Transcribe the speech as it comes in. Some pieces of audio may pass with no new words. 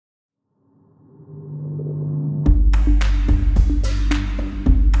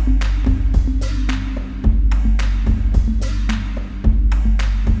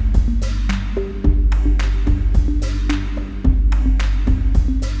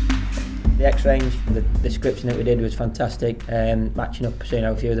The X-Range, the description that we did was fantastic, matching up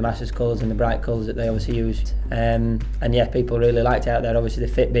a few of the Masters colours and the bright colours that they obviously used. And yeah, people really liked it out there. Obviously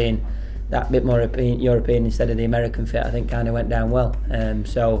the fit being that bit more European instead of the American fit, I think kind of went down well.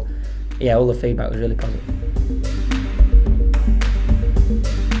 So yeah, all the feedback was really positive.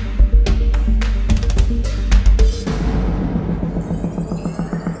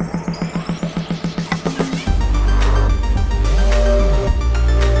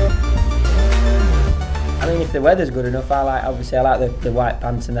 If the weather's good enough, obviously I like the white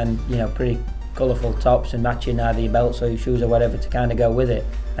pants and then pretty colourful tops and matching either your belts or your shoes or whatever to kind of go with it.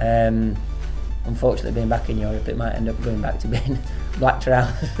 Unfortunately, being back in Europe, it might end up going back to being black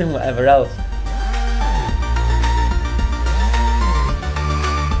trousers and whatever else.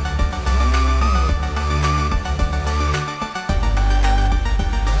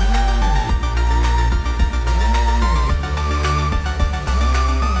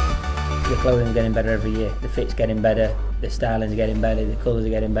 The clothing's getting better every year. The fit's getting better, the styling's getting better, the colours are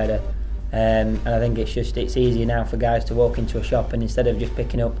getting better, and I think it's easier now for guys to walk into a shop and instead of just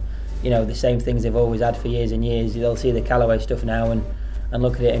picking up, the same things they've always had for years and years, they'll see the Callaway stuff now and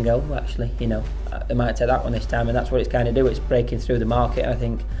look at it and go, well, actually, they might take that one this time, and that's what it's kind of do. It's breaking through the market. I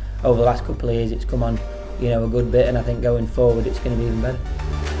think over the last couple of years it's come on, a good bit, and I think going forward it's going to be even better.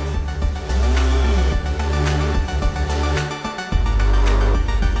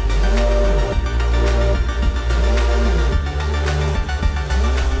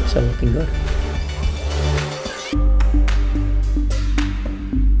 So looking good.